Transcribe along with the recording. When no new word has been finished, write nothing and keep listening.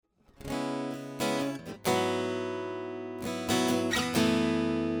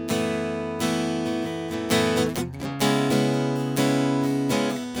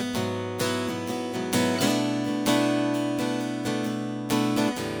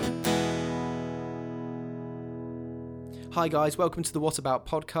Hi guys, welcome to the What About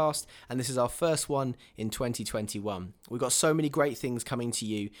podcast, and this is our first one in 2021. We've got so many great things coming to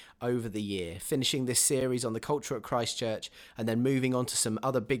you over the year, finishing this series on the culture at Christchurch and then moving on to some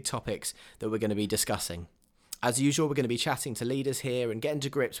other big topics that we're going to be discussing. As usual, we're going to be chatting to leaders here and getting to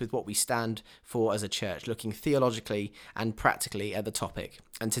grips with what we stand for as a church, looking theologically and practically at the topic.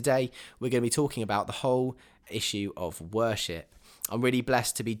 And today, we're going to be talking about the whole issue of worship. I'm really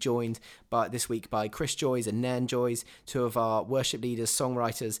blessed to be joined this week by Chris Joys and Nan Joys, two of our worship leaders,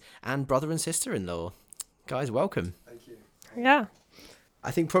 songwriters, and brother and sister-in-law. Guys, welcome. Thank you. Yeah.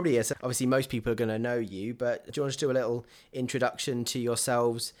 I think probably, obviously most people are going to know you, but do you want to do a little introduction to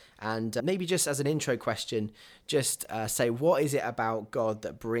yourselves and maybe just as an intro question, just say what is it about God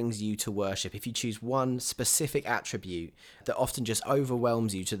that brings you to worship? If you choose one specific attribute that often just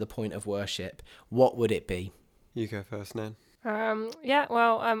overwhelms you to the point of worship, what would it be? You go first, Nan. I'm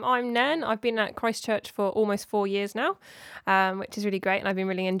Nan. I've been at Christchurch for almost 4 years now, which is really great. And I've been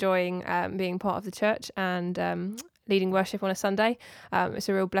really enjoying being part of the church and leading worship on a Sunday. It's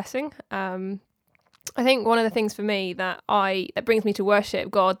a real blessing. I think one of the things for me that brings me to worship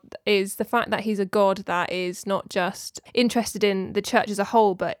God is the fact that he's a God that is not just interested in the church as a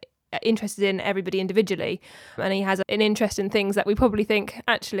whole, but interested in everybody individually. And he has an interest in things that we probably think,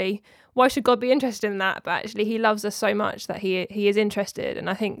 actually, why should God be interested in that? But actually he loves us so much that he is interested. And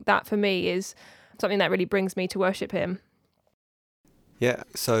I think that for me is something that really brings me to worship him. Yeah,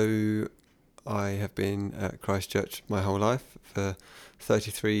 so I have been at Christchurch my whole life for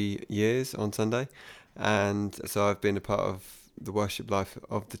 33 years on Sunday. And so I've been a part of the worship life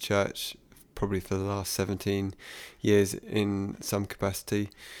of the church probably for the last 17 years in some capacity.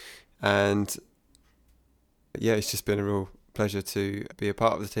 And yeah, it's just been a real pleasure to be a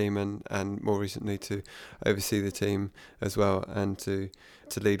part of the team and more recently to oversee the team as well and to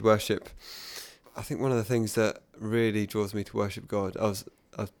lead worship. I think one of the things that really draws me to worship God,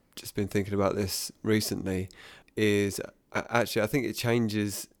 I've just been thinking about this recently, is actually I think it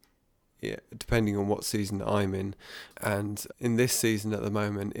changes depending on what season I'm in. And in this season at the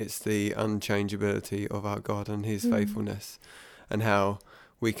moment, it's the unchangeability of our God and his faithfulness, and how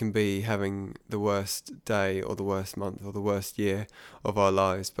we can be having the worst day or the worst month or the worst year of our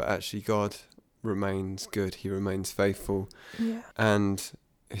lives, but actually God remains good. He remains faithful. Yeah. And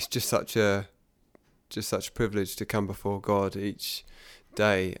it's just such a privilege to come before God each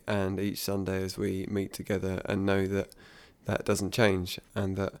day and each Sunday as we meet together and know that doesn't change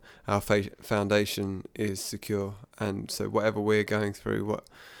and that our foundation is secure. And so whatever we're going through,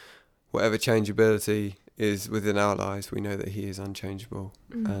 whatever changeability is within our lives, we know that he is unchangeable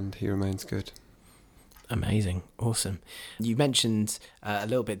and he remains good. Amazing. Awesome. You mentioned a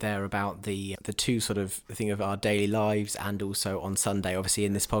little bit there about the two sort of thing of our daily lives and also on Sunday. Obviously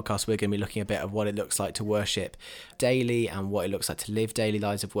in this podcast we're going to be looking a bit of what it looks like to worship daily and what it looks like to live daily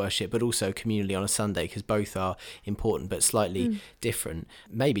lives of worship, but also communally on a Sunday, because both are important but slightly different.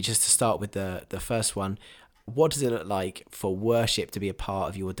 Maybe just to start with the first one, what does it look like for worship to be a part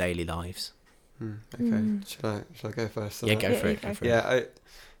of your daily lives? Okay. Shall I go first? Yeah, go for it.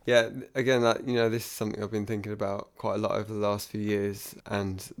 Yeah, again, this is something I've been thinking about quite a lot over the last few years,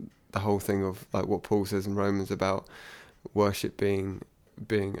 and the whole thing of like what Paul says in Romans about worship being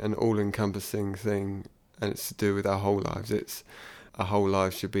an all-encompassing thing, and it's to do with our whole lives. Our whole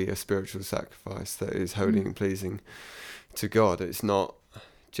life should be a spiritual sacrifice that is holy and pleasing to God. It's not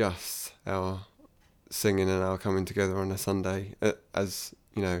just our singing and our coming together on a Sunday, as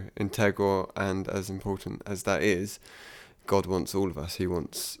integral and as important as that is. God wants all of us. He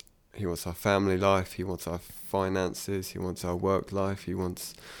wants our family life. He wants our finances. He wants our work life. He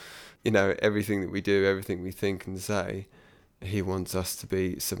wants, everything that we do, everything we think and say. He wants us to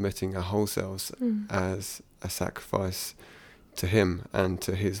be submitting our whole selves as a sacrifice to him and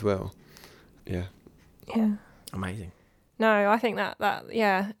to his will. Yeah. Yeah. Amazing. No, I think that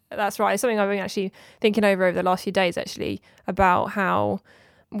that's right. It's something I've been actually thinking over the last few days, actually, about how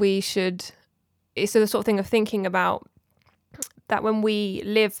we should. It's the sort of thing of thinking about that when we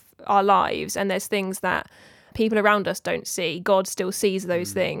live our lives and there's things that people around us don't see, God still sees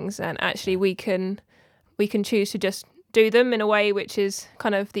those things, and actually we can choose to just do them in a way which is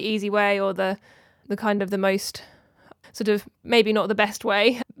kind of the easy way or the kind of the most sort of maybe not the best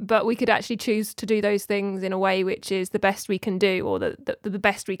way, but we could actually choose to do those things in a way which is the best we can do or the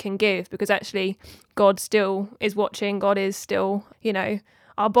best we can give, because actually God still is watching. God is still,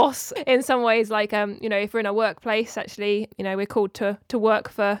 our boss in some ways. Like, if we're in a workplace, actually, we're called to work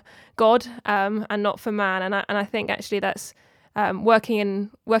for God and not for man. And I think actually that's working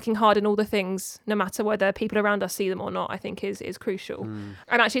hard in all the things, no matter whether people around us see them or not, I think is crucial. And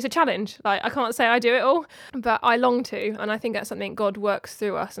actually it's a challenge. Like, I can't say I do it all, but I long to, and I think that's something God works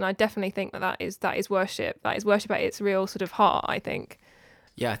through us. And I definitely think that is worship. That is worship at its real sort of heart, I think.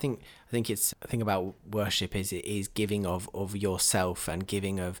 Yeah, I think about worship is giving of yourself and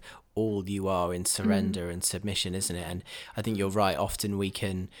giving of all you are in surrender and submission, isn't it? And I think you're right. Often we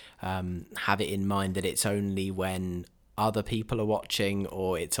can have it in mind that it's only when other people are watching,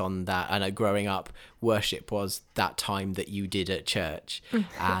 or it's on that. I know growing up, worship was that time that you did at church,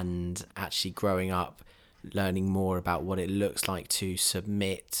 and actually growing up, learning more about what it looks like to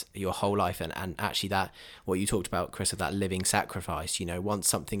submit your whole life, and actually that, what you talked about, Chris, of that living sacrifice. You know, once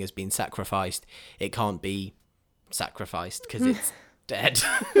something has been sacrificed, it can't be sacrificed because it's dead.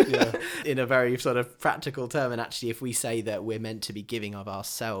 In a very sort of practical term. And actually, if we say that we're meant to be giving of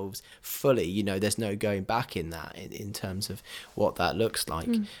ourselves fully, you know, there's no going back in that, in terms of what that looks like.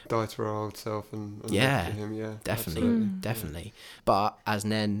 Die to our old self and yeah, live for him. Definitely. But as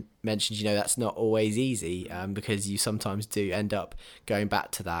Nen mentioned, you know, that's not always easy, because you sometimes do end up going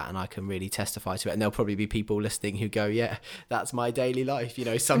back to that, and I can really testify to it. And there'll probably be people listening who go, yeah, that's my daily life. You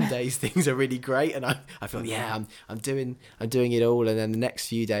know, some days things are really great and I feel, yeah, I'm doing it all, and then the next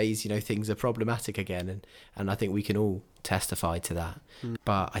few days, you know, things are problematic again, and I think we can all testify to that.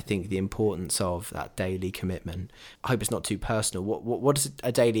 But I think the importance of that daily commitment, I hope it's not too personal. What does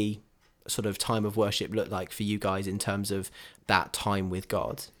a daily sort of time of worship look like for you guys in terms of that time with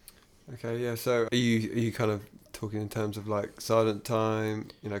God? Okay, yeah. So are you kind of talking in terms of like silent time,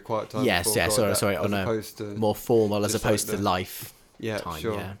 you know, quiet time? Yes, yeah. God, Sorry. On a more formal as opposed to life. Yeah, time,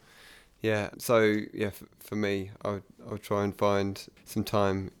 sure. Yeah. So yeah, for me, I'll try and find some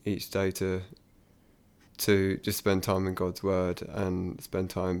time each day to just spend time in God's Word and spend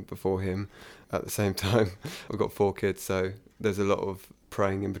time before Him. At the same time, I've got 4 kids, so there's a lot of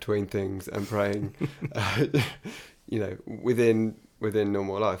praying in between things and praying, you know, within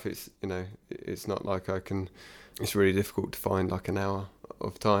normal life. It's, you know, it's not like it's really difficult to find like an hour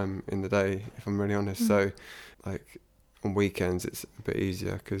of time in the day, if I'm really honest. So like on weekends it's a bit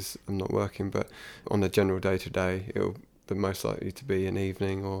easier because I'm not working, but on a general day-to-day they're most likely to be an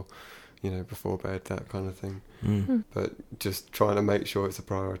evening or, you know, before bed, that kind of thing. But just trying to make sure it's a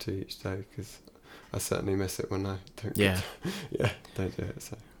priority each day, because I certainly miss it when I don't don't do it.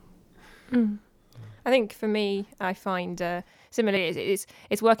 So I think for me, I find similarly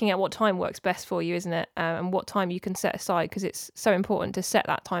it's working out what time works best for you, isn't it? And what time you can set aside, because it's so important to set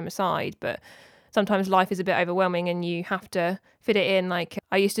that time aside. But sometimes life is a bit overwhelming and you have to fit it in. Like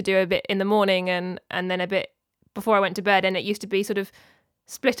I used to do a bit in the morning and then a bit before I went to bed, and it used to be sort of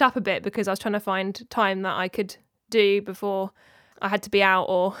split up a bit because I was trying to find time that I could do before I had to be out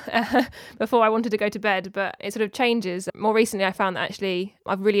or before I wanted to go to bed. But it sort of changes. More recently, I found that actually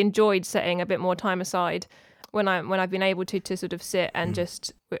I've really enjoyed setting a bit more time aside when I've been able to sort of sit and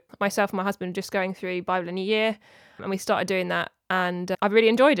just myself and my husband just going through Bible in a year, and we started doing that, and I've really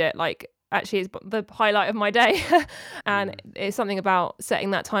enjoyed it. Like actually, it's the highlight of my day, and it's something about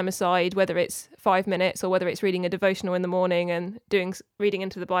setting that time aside, whether it's 5 minutes or whether it's reading a devotional in the morning and reading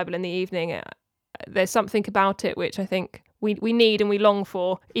into the Bible in the evening. There's something about it which I think we need and we long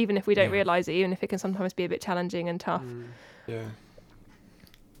for, even if we don't realise it, even if it can sometimes be a bit challenging and tough.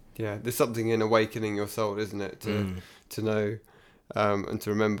 Yeah, there's something in awakening your soul, isn't it, to know and to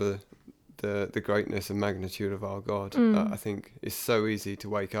remember the greatness and magnitude of our God. I think it's so easy to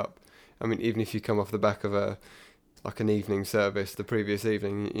wake up. I mean, even if you come off the back of an evening service the previous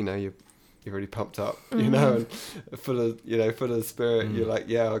evening, you know, you're really pumped up, you know, and full of spirit. You're like,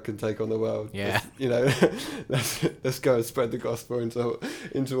 yeah, I can take on the world. Yeah, you know, let's go and spread the gospel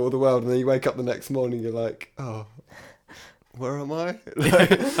into all the world. And then you wake up the next morning, you're like, oh, where am I?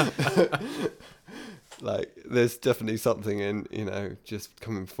 Like, there's definitely something in, you know, just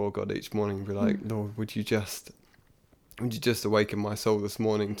coming before God each morning and be like, Lord, would you just awaken my soul this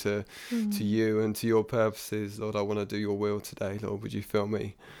morning to you and to your purposes. Lord, I want to do your will today. Lord, would you fill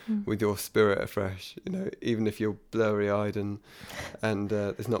me with your spirit afresh? You know, even if you're blurry-eyed and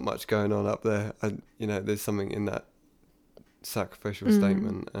there's not much going on up there, and you know, there's something in that sacrificial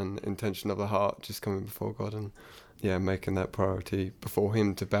statement and intention of the heart, just coming before God and making that priority before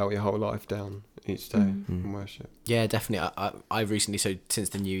Him, to bow your whole life down each day in worship. Yeah, definitely. I've recently, so since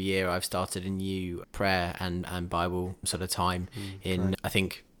the new year, I've started a new prayer and Bible sort of time in, right. I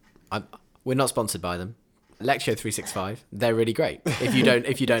think, we're not sponsored by them. Lectio 365, they're really great. If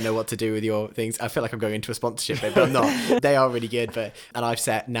you don't know what to do with your things, I feel like I'm going into a sponsorship bit, but I'm not. They are really good. And I've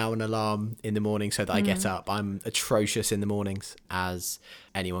set now an alarm in the morning so that I get up. I'm atrocious in the mornings, as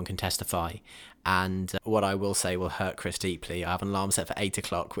anyone can testify. And what I will say will hurt Chris deeply. I have an alarm set for 8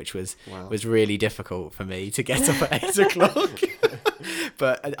 o'clock, which was Wow. really difficult for me to get up at 8 o'clock.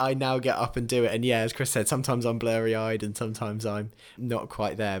 But I now get up and do it. And yeah, as Chris said, sometimes I'm blurry-eyed and sometimes I'm not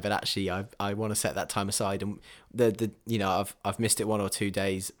quite there. But actually, I want to set that time aside. And I've missed it 1 or 2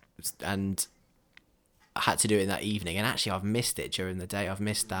 days, and I had to do it in that evening. And actually, I've missed it during the day. I've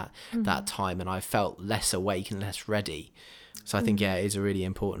missed that time, and I felt less awake and less ready. So I think it is a really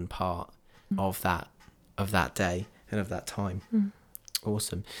important part of that day and of that time.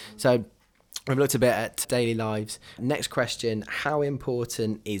 Awesome. So we've looked a bit at daily lives. Next question: how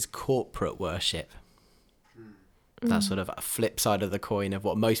important is corporate worship? That's sort of a flip side of the coin of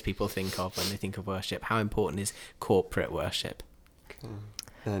what most people think of when they think of worship. How important is corporate worship? Okay.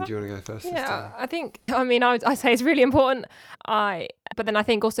 And do you want to go first? Yeah, I say it's really important. But then I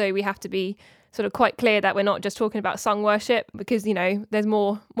think also we have to be sort of quite clear that we're not just talking about sung worship, because there's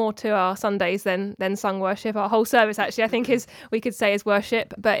more to our Sundays than sung worship. Our whole service actually, I think, we could say is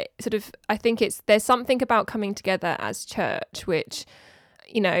worship. But sort of, I think there's something about coming together as church, which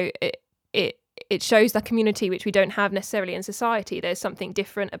it shows the community which we don't have necessarily in society. There's something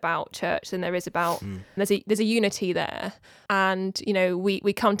different about church than there is about there's a unity there, and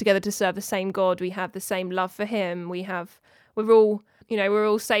we come together to serve the same God. We have the same love for Him. We're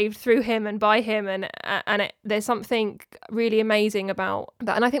all saved through Him and by Him, and there's something really amazing about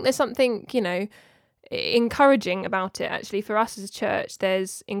that. And I think there's something encouraging about it actually for us as a church.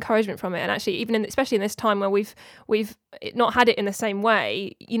 There's encouragement from it, and actually especially in this time where we've not had it in the same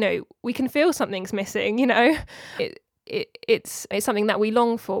way, we can feel something's missing. It's something that we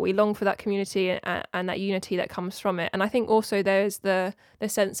long for that community and that unity that comes from it. And I think also there's the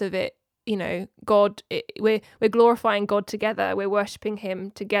sense of it, God, we're glorifying God together, we're worshipping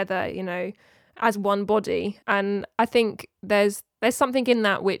Him together, as one body. And I think there's something in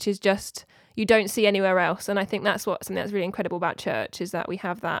that which is just you don't see anywhere else. And I think that's something that's really incredible about church, is that we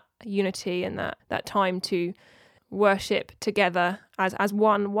have that unity and that time to worship together as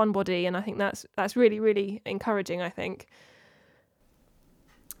one body. And I think that's really, really encouraging, I think.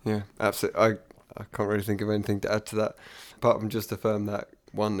 Yeah, absolutely. I can't really think of anything to add to that, apart from just affirm that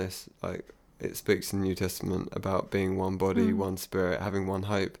oneness. Like, it speaks in the New Testament about being one body, one spirit, having one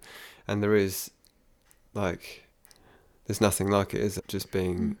hope. And there's nothing like it, is it? Just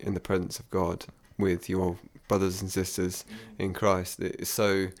being in the presence of God with your brothers and sisters in Christ. It's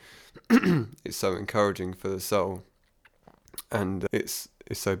so it's so encouraging for the soul, and it's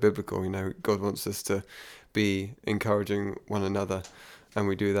so biblical. God wants us to be encouraging one another, and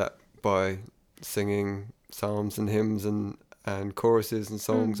we do that by singing psalms and hymns and choruses and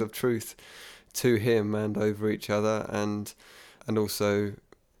songs of truth to Him and over each other, and also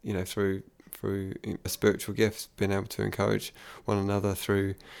through spiritual gifts, being able to encourage one another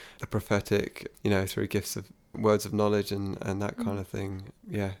through the prophetic, through gifts of words of knowledge and that kind of thing.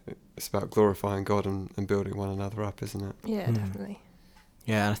 Yeah, it's about glorifying God and building one another up, isn't it? Yeah, definitely.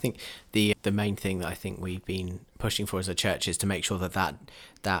 Yeah, and I think the main thing that I think we've been pushing for as a church is to make sure that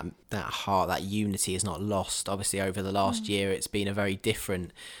heart, that unity is not lost. Obviously, over the last year, it's been a very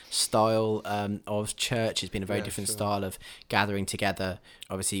different style of church. It's been a very different style of gathering together.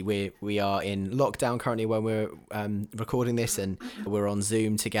 Obviously, we are in lockdown currently when we're recording this, and we're on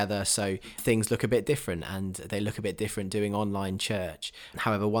Zoom together, so things look a bit different, and they look a bit different doing online church.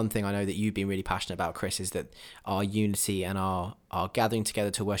 However, one thing I know that you've been really passionate about, Chris, is that our unity and our gathering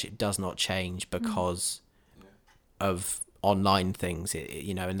together to worship does not change because of online things,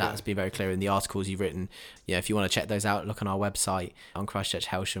 and that's been very clear in the articles you've written. If you want to check those out, look on our website on Christchurch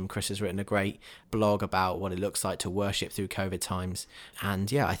Helsham. Chris has written a great blog about what it looks like to worship through COVID times.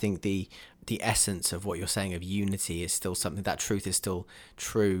 And I think the essence of what you're saying of unity is still something, that truth is still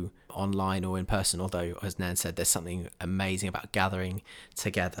true online or in person, although, as Nan said, there's something amazing about gathering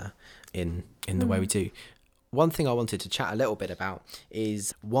together in the way we do. One thing I wanted to chat a little bit about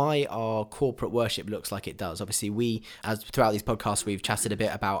is why our corporate worship looks like it does. Obviously, as throughout these podcasts, we've chatted a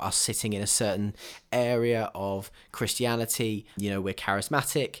bit about us sitting in a certain area of Christianity. We're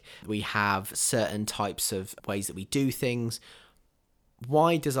charismatic. We have certain types of ways that we do things.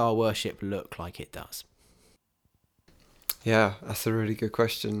 Why does our worship look like it does? Yeah, that's a really good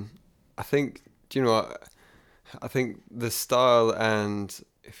question. I think, I think the style, and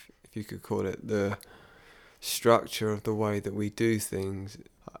if you could call it the structure of the way that we do things,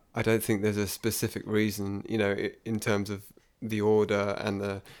 I don't think there's a specific reason, in terms of the order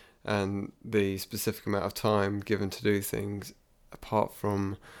and the specific amount of time given to do things, apart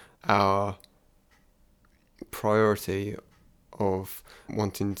from our priority of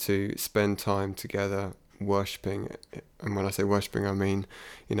wanting to spend time together worshipping. And when I say worshipping, I mean,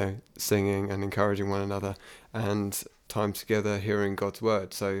 singing and encouraging one another and time together hearing God's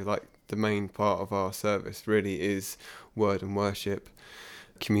word. So like the main part of our service really is word and worship.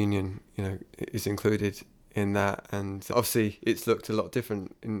 Communion, is included in that, and obviously it's looked a lot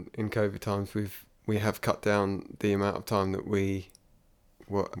different in COVID times. We have cut down the amount of time that we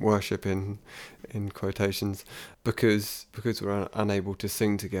worship in quotations because we're unable to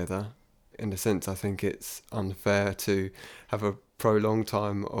sing together. In a sense, I think it's unfair to have a prolonged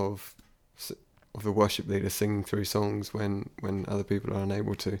time of the worship leader singing through songs when other people are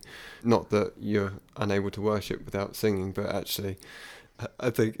unable to. Not that you're unable to worship without singing, but actually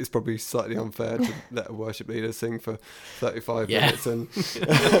I think it's probably slightly unfair to let a worship leader sing for 35 minutes, and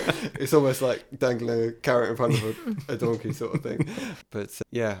it's almost like dangling a carrot in front of a donkey sort of thing. But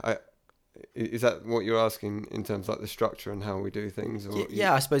is that what you're asking in terms of like the structure and how we do things? Or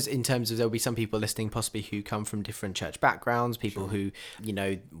I suppose in terms of there'll be some people listening possibly who come from different church backgrounds, people who,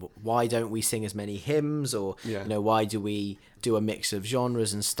 why don't we sing as many hymns, or, why do we do a mix of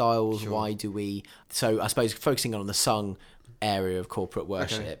genres and styles? Why do we... So I suppose focusing on the sung area of corporate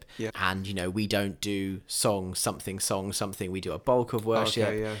worship, and we don't do something, we do a bulk of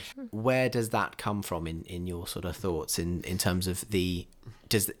worship. Where does that come from in your sort of thoughts in terms of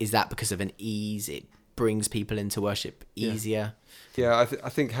is that because of an ease, it brings people into worship easier? I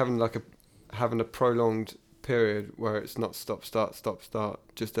think having a prolonged period where it's not stop start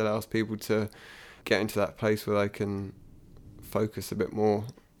just allows people to get into that place where they can focus a bit more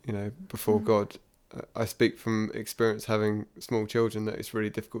before God. I speak from experience having small children that it's really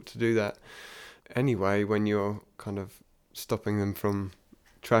difficult to do that anyway when you're kind of stopping them from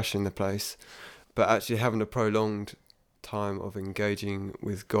trashing the place. But actually having a prolonged time of engaging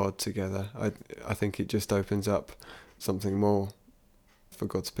with God together, I think it just opens up something more for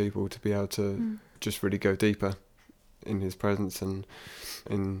God's people to be able to just really go deeper in his presence and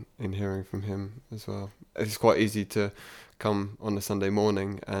in hearing from him as well. It's quite easy to come on a Sunday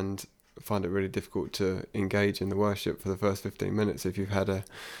morning and find it really difficult to engage in the worship for the first 15 minutes if you've had a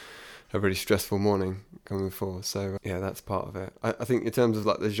really stressful morning coming before. So that's part of it. I think in terms of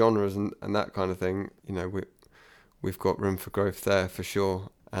like the genres and that kind of thing, we've got room for growth there for sure.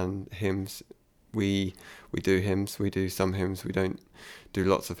 And hymns, we do hymns, we do some hymns, we don't do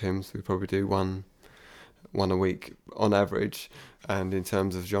lots of hymns, we probably do one a week on average. And in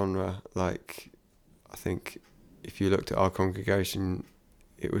terms of genre, like I think if you looked at our congregation,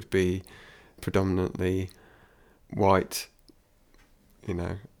 it would be predominantly white,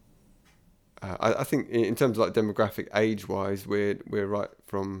 I think in terms of like demographic age-wise, we're right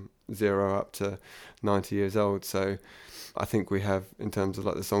from 0 up to 90 years old. So I think we have, in terms of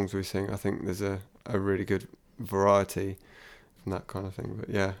like the songs we sing, I think there's a really good variety from that kind of thing. But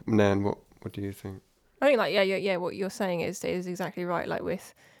yeah, Nan, what do you think? I think what you're saying is exactly right. Like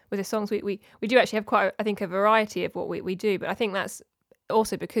with the songs, we do actually have quite, I think, a variety of what we do. But I think that's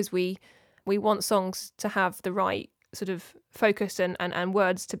also because we want songs to have the right sort of focus and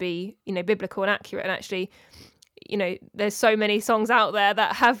words to be biblical and accurate, and actually there's so many songs out there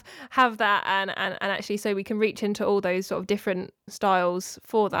that have that and actually so we can reach into all those sort of different styles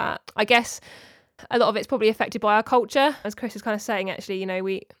for that. I guess a lot of it's probably affected by our culture, as Chris is kind of saying. Actually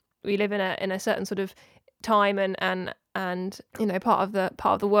we live in a certain sort of time and part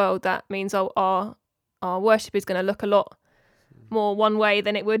of the world that means our worship is going to look a lot more one way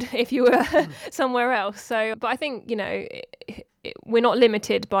than it would if you were somewhere else. So, but I think we're not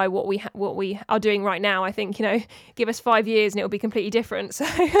limited by what we are doing right now. I think give us 5 years and it will be completely different. So,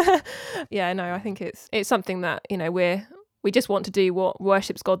 I think it's something that we just want to do what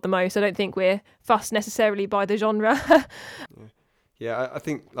worships God the most. I don't think we're fussed necessarily by the genre. I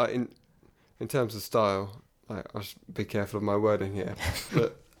think like in terms of style, like I should be careful of my wording here,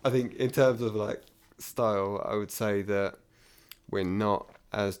 but I think in terms of like style, I would say that we're not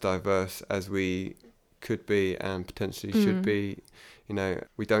as diverse as we could be and potentially should be.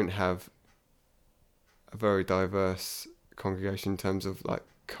 We don't have a very diverse congregation in terms of like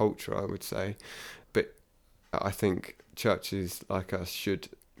culture, I would say. But I think churches like us should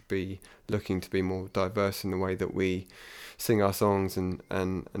be looking to be more diverse in the way that we sing our songs and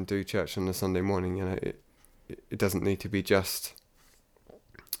do church on a Sunday morning. It doesn't need to be just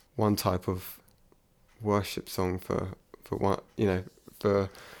one type of worship song for one,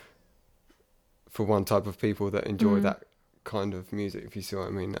 for one type of people that enjoy that kind of music, if you see what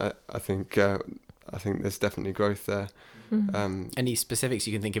I mean. I think there's definitely growth there. Any specifics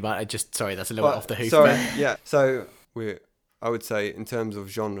you can think about? Sorry, that's a little bit off the hoof. Sorry, yeah. So I would say in terms of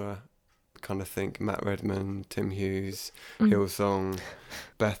genre, kind of think Matt Redman, Tim Hughes, Hillsong,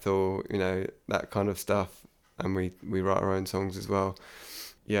 Bethel, you know, that kind of stuff, and we write our own songs as well.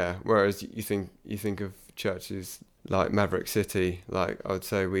 Yeah, whereas you think of churches like Maverick City, like I would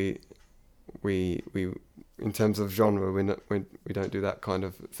say we in terms of genre we don't do that kind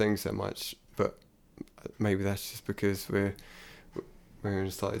of thing so much, but maybe that's just because we're in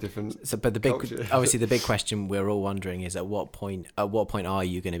a slightly different. So, but obviously the big question we're all wondering is at what point are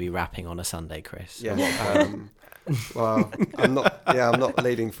you going to be rapping on a Sunday, Chris? Yeah. Well, I'm not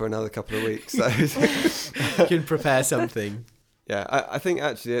leading for another couple of weeks, so you can prepare something. Yeah, I think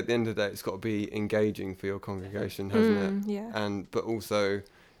actually at the end of the day it's got to be engaging for your congregation, hasn't it? Yeah. But also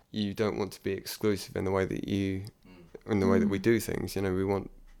you don't want to be exclusive in the way that we do things. You know, we want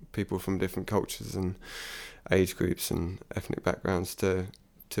people from different cultures and age groups and ethnic backgrounds to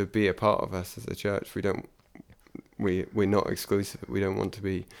be a part of us as a church. We're not exclusive. We don't want to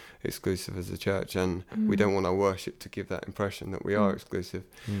be exclusive as a church, and we don't want our worship to give that impression that we are exclusive.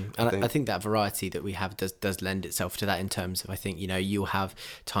 And I think that variety that we have does lend itself to that, in terms of, I think, you know, you'll have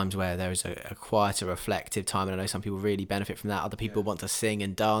times where there is a quieter, reflective time, and I know some people really benefit from that. Other people want to sing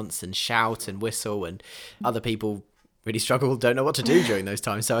and dance and shout and whistle, and other people really struggle, don't know what to do during those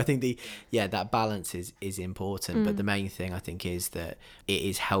times. So I think that balance is important. But the main thing, I think, is that it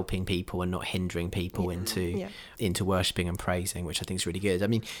is helping people and not hindering people into worshipping and praising, which I think is really good. I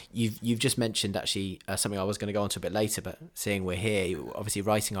mean, you've just mentioned actually something I was going to go on to a bit later, but seeing we're here, obviously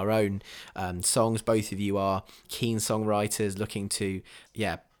writing our own songs. Both of you are keen songwriters looking to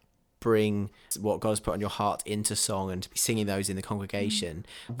bring what God has put on your heart into song and to be singing those in the congregation.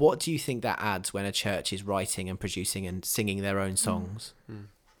 What do you think that adds when a church is writing and producing and singing their own songs?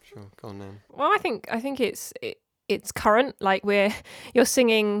 Sure, go on then. Well, I think it's current. Like you're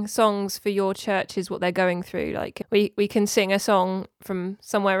singing songs for your church is what they're going through. Like we can sing a song from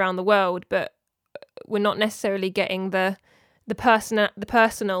somewhere around the world, but we're not necessarily getting the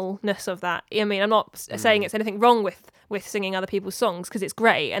personalness of that. I mean, I'm not saying it's anything wrong with singing other people's songs, because it's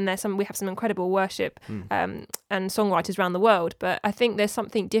great, and we have some incredible worship and songwriters around the world. But I think there's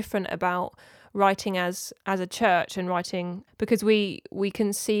something different about writing as a church and writing, because we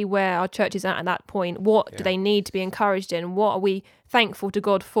can see where our church is at that point. What do they need to be encouraged in? What are we thankful to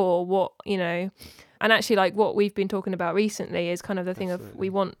God for? What, you know. And actually, like what we've been talking about recently is kind of the thing of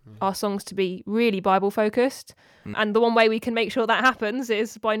we want our songs to be really Bible focused. And the one way we can make sure that happens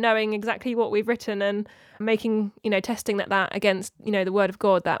is by knowing exactly what we've written and making, you know, testing that against, you know, the Word of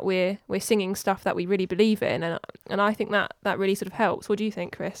God, that we're singing stuff that we really believe in. And I think that really sort of helps. What do you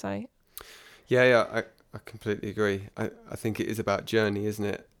think, Chris? I completely agree. I think it is about journey, isn't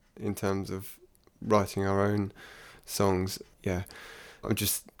it, in terms of writing our own songs. Yeah. I'm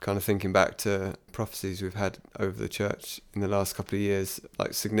just kind of thinking back to prophecies we've had over the church in the last couple of years,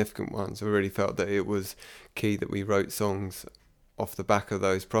 like significant ones. I really felt that it was key that we wrote songs off the back of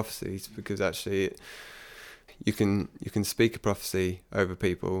those prophecies, because actually you can speak a prophecy over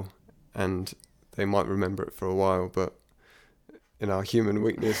people and they might remember it for a while, but in our human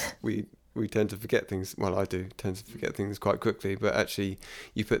weakness, we tend to forget things. Well, I do tend to forget things quite quickly, but actually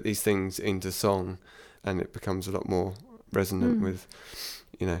you put these things into song and it becomes a lot more resonant with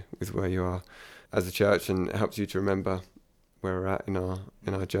where you are as a church, and it helps you to remember where we're at in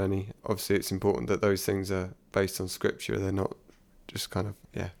our journey. Obviously, it's important that those things are based on scripture. They're not just kind of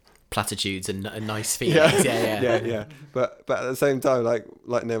platitudes and nice feelings. Yeah. But at the same time,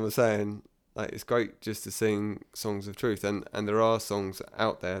 like Nen was saying, like it's great just to sing songs of truth, and there are songs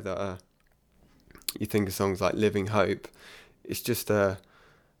out there that are. You think of songs like Living Hope. It's just a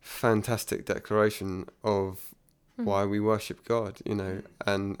fantastic declaration of why we worship God, you know,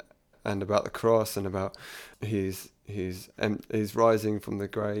 and about the cross and about his rising from the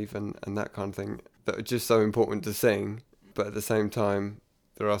grave and that kind of thing, that are just so important to sing. But at the same time,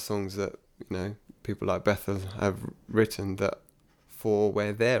 there are songs that, you know, people like Bethel have written that for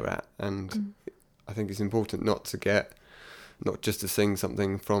where they're at, and I think it's important not just to sing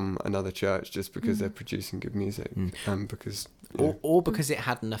something from another church just because they're producing good music, because or because it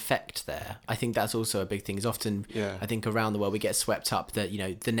had an effect there. I think that's also a big thing. Is often I think around the world we get swept up that, you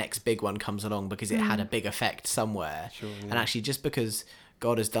know, the next big one comes along because it had a big effect somewhere. And actually, just because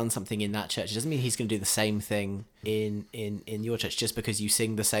God has done something in that church, it doesn't mean he's going to do the same thing in your church just because you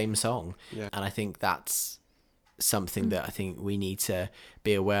sing the same song. And I think that's something that I think we need to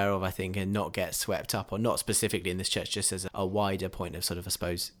be aware of, I think, and not get swept up, or not specifically in this church, just as a wider point of sort of, I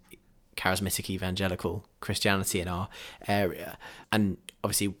suppose, charismatic evangelical Christianity in our area. And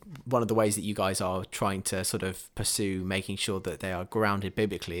obviously one of the ways that you guys are trying to sort of pursue making sure that they are grounded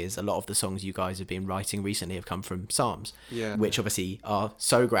biblically is a lot of the songs you guys have been writing recently have come from Psalms, which obviously are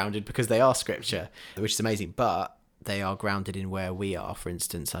so grounded because they are scripture, which is amazing, but they are grounded in where we are. For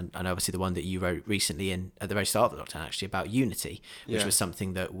instance, and obviously the one that you wrote recently at the very start of the lockdown, actually, about unity, which was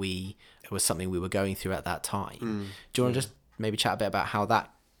something that we were going through at that time. Do you want to just maybe chat a bit about how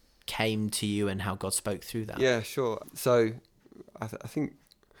that came to you and how God spoke through that? Yeah, sure. So I think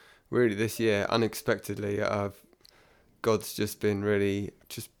really this year, unexpectedly, God's just been really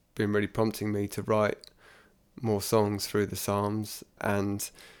prompting me to write more songs through the Psalms, and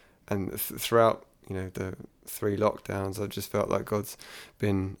throughout the 3 lockdowns, I've just felt like God's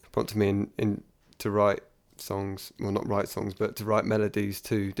been prompting me in to write songs, well, not write songs, but to write melodies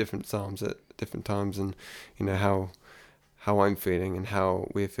to different Psalms at different times, and how I'm feeling and how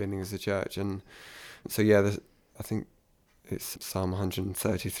we're feeling as a church. And so I think it's Psalm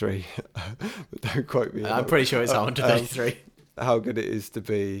 133, but don't quote me. I'm pretty sure it's 133. How good it is to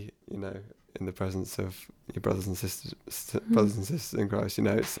be, in the presence of your brothers and sisters in Christ.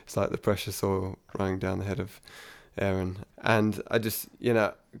 It's like the precious oil running down the head of Aaron. And I just,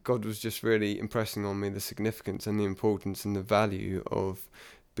 God was just really impressing on me the significance and the importance and the value of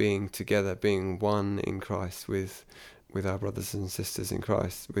being together, being one in Christ with our brothers and sisters in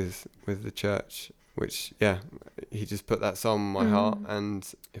Christ, with the church, which, he just put that psalm in my heart. And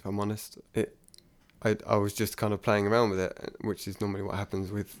if I'm honest, I was just kind of playing around with it, which is normally what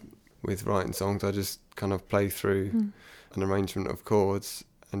happens with writing songs. I just kind of play through an arrangement of chords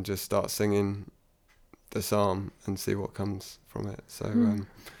and just start singing the psalm and see what comes from it. So,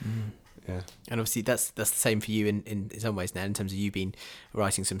 yeah. And obviously that's the same for you in some ways now, in terms of you been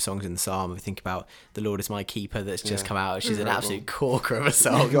writing some songs in the psalm. I think about The Lord Is My Keeper that's just come out, which is an absolute corker of a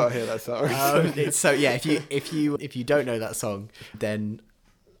song. You've got to hear that song. If you don't know that song, then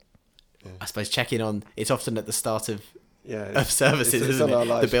I suppose check in on, it's often at the start of services, isn't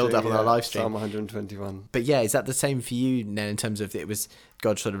it? The build up on our live stream. Psalm 121. But is that the same for you now, in terms of it was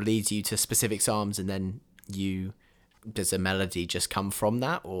God sort of leads you to specific psalms and then does a melody just come from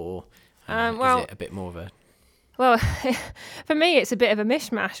that, or is it a bit more of a... Well, for me, it's a bit of a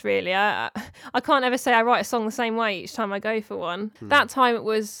mishmash, really. I can't ever say I write a song the same way each time I go for one. That time it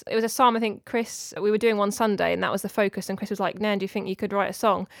was a psalm, I think, Chris, we were doing one Sunday, and that was the focus, and Chris was like, Nan, do you think you could write a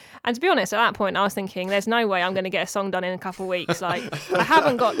song? And to be honest, at that point, I was thinking, there's no way I'm going to get a song done in a couple of weeks. Like, I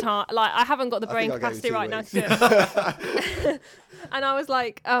haven't got time, I haven't got the brain capacity right now to do it. And I was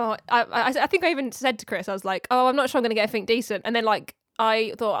like, I think I even said to Chris, I was like, I'm not sure I'm going to get anything decent. And then,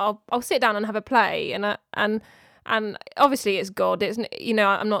 I thought I'll sit down and have a play, and obviously it's God. It's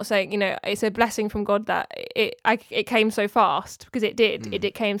I'm not saying it's a blessing from God that it came so fast, because it did.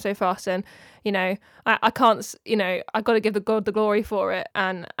 It came so fast, and I can't I got to give God the glory for it,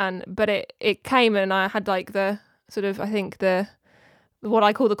 but it came, and I had the sort of, I think the what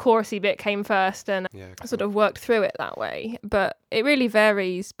I call the chorusy bit came first, and I sort of worked through it that way. But it really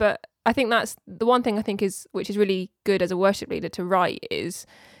varies. But I think that's the one thing which is really good as a worship leader to write is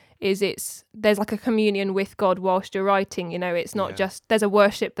there's a communion with God whilst you're writing. It's not just, there's a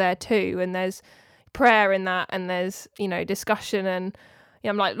worship there too, and there's prayer in that, and there's discussion, and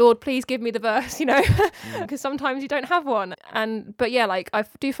I'm like, Lord, please give me the verse, because sometimes you don't have one. But I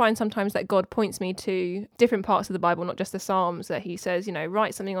do find sometimes that God points me to different parts of the Bible, not just the Psalms, that he says,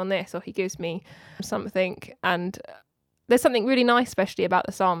 write something on this, or he gives me something. And there's something really nice, especially about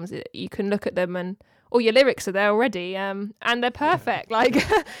the Psalms. You can look at them and all your lyrics are there already, and they're perfect.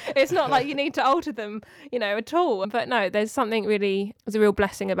 It's not like you need to alter them, at all. But no, there's a real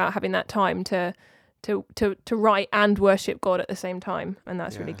blessing about having that time to write and worship God at the same time, and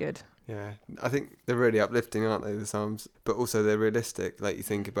that's really good. Yeah, I think they're really uplifting, aren't they, the Psalms? But also they're realistic. You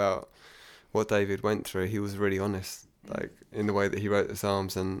think about what David went through. He was really honest, in the way that he wrote the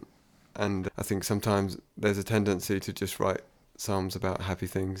Psalms, and I think sometimes there's a tendency to just write psalms about happy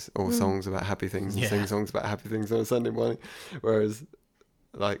things, or songs about happy things, and sing songs about happy things on a Sunday morning, whereas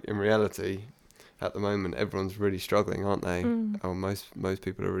in reality at the moment everyone's really struggling, aren't they? Or most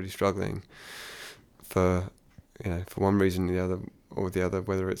people are really struggling for one reason or the other,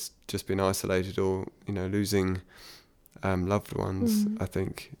 whether it's just been isolated or losing loved ones. I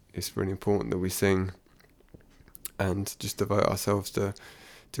think it's really important that we sing and just devote ourselves to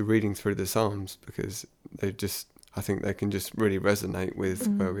reading through the Psalms, because I think they can just really resonate with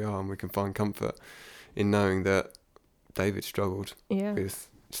where we are, and we can find comfort in knowing that David struggled with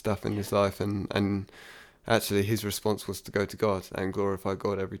stuff in his life, and actually his response was to go to God and glorify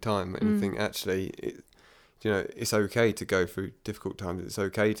God every time. And you think, actually, it's okay to go through difficult times. It's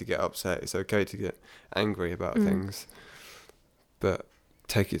okay to get upset. It's okay to get angry about things, but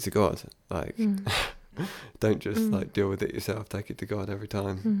take it to God. Like, don't just like deal with it yourself. Take it to God every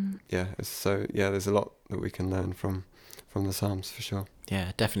time. There's a lot that we can learn from the Psalms for sure.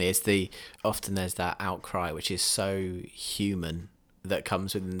 Yeah, definitely. Often there's that outcry which is so human that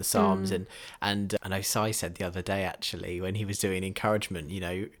comes within the Psalms, and I know Si said the other day, actually, when he was doing encouragement,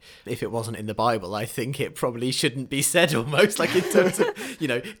 if it wasn't in the Bible, I think it probably shouldn't be said, almost, like, in terms of,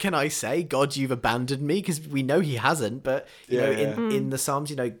 can I say, God, you've abandoned me? Because we know he hasn't, but in the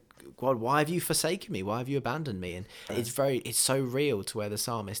Psalms, God, why have you forsaken me? Why have you abandoned me? And it's so real to where the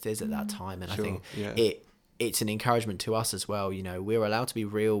psalmist is at that time, and I think it's an encouragement to us as well. We're allowed to be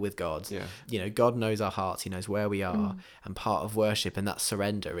real with God. God knows our hearts. He knows where we are. And part of worship and that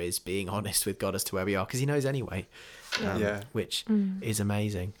surrender is being honest with God as to where we are, because he knows anyway, which is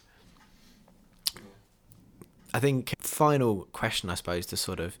amazing. I think final question, I suppose, to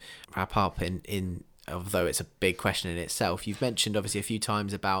sort of wrap up in although it's a big question in itself, you've mentioned obviously a few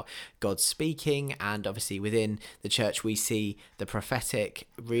times about God speaking, and obviously within the church we see the prophetic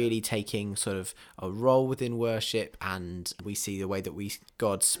really taking sort of a role within worship, and we see the way that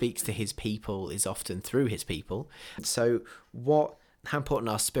God speaks to his people is often through his people. So how important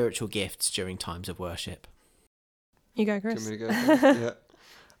are spiritual gifts during times of worship? You go, Chris. Do you want me to go?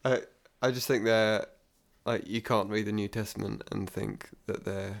 Yeah. I just think they're, like, you can't read the New Testament and think that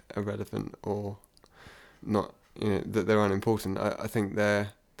they're irrelevant or not, that they're unimportant. I think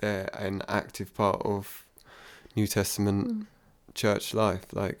they're an active part of New Testament church life.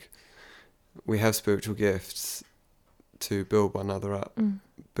 Like, we have spiritual gifts to build one another up and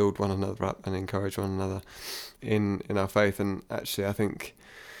encourage one another in our faith. And actually, I think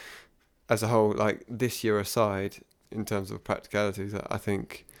as a whole, like, this year aside, in terms of practicalities, I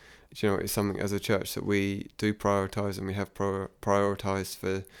think it's something as a church that we do prioritise, and we have prioritised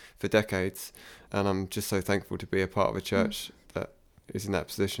for decades. And I'm just so thankful to be a part of a church that is in that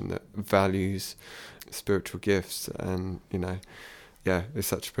position, that values spiritual gifts. And, it's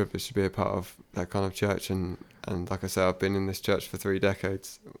such a privilege to be a part of that kind of church. And like I said, I've been in this church for 3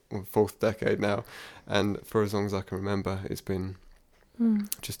 decades, or 4th decade now. And for as long as I can remember, it's been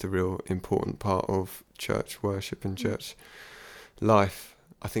just a real important part of church worship and church life.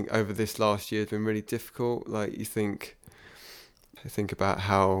 I think over this last year has been really difficult. Like, you think about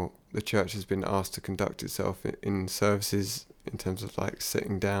how the church has been asked to conduct itself in services, in terms of, like,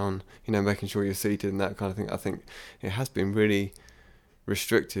 sitting down, making sure you're seated and that kind of thing. I think it has been really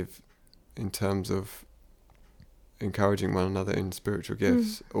restrictive in terms of encouraging one another in spiritual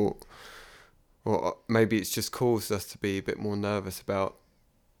gifts, or maybe it's just caused us to be a bit more nervous about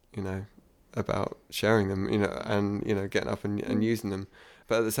sharing them, and getting up and using them.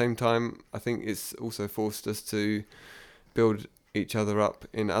 But at the same time, I think it's also forced us to build each other up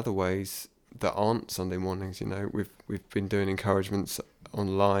in other ways that aren't Sunday mornings. We've been doing encouragements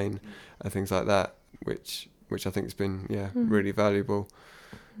online and things like that, which I think has been really valuable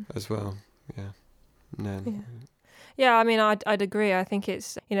as well. Yeah, I mean, I'd agree. I think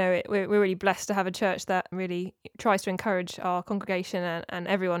it's, we're really blessed to have a church that really tries to encourage our congregation and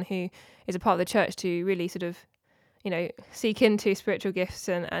everyone who is a part of the church to really sort of, seek into spiritual gifts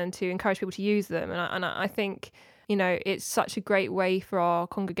and to encourage people to use them. And I think, it's such a great way for our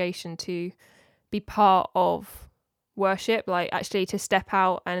congregation to be part of worship, like actually to step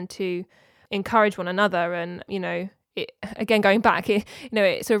out and to encourage one another. And, it, again, going back, it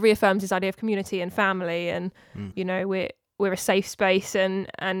sort of reaffirms this idea of community and family, and we're a safe space, and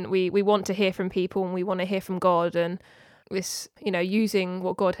we want to hear from people, and we want to hear from God, and this using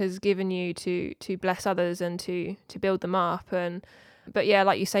what God has given you to bless others and to build them up. But yeah,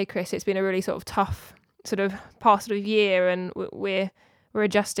 like you say, Chris, it's been a really sort of tough sort of past sort of year, and we're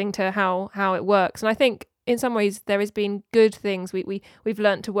adjusting to how it works. And I think in some ways there has been good things. We've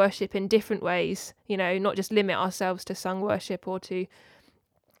learnt to worship in different ways, not just limit ourselves to sung worship or to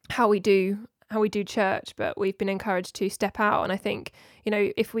how we do church, but we've been encouraged to step out. And I think,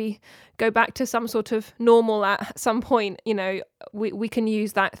 if we go back to some sort of normal at some point, we can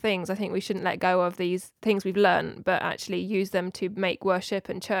use that things. I think we shouldn't let go of these things we've learned, but actually use them to make worship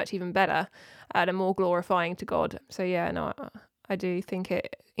and church even better and more glorifying to God. So I do think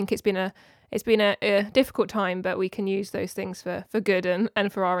it's been a difficult time, but we can use those things for good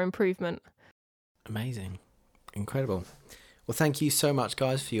and for our improvement. Amazing. Incredible. Well, thank you so much,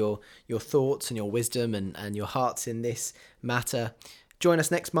 guys, for your thoughts and your wisdom and your hearts in this matter. Join us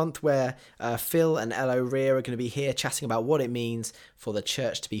next month, where Phil and Ella Rear are going to be here chatting about what it means for the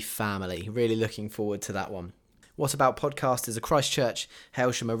church to be family. Really looking forward to that one. What About Podcast is a Christchurch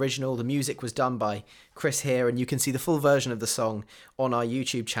Hailsham original. The music was done by Chris here, and you can see the full version of the song on our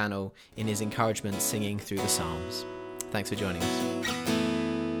YouTube channel in his encouragement singing through the Psalms. Thanks for joining us.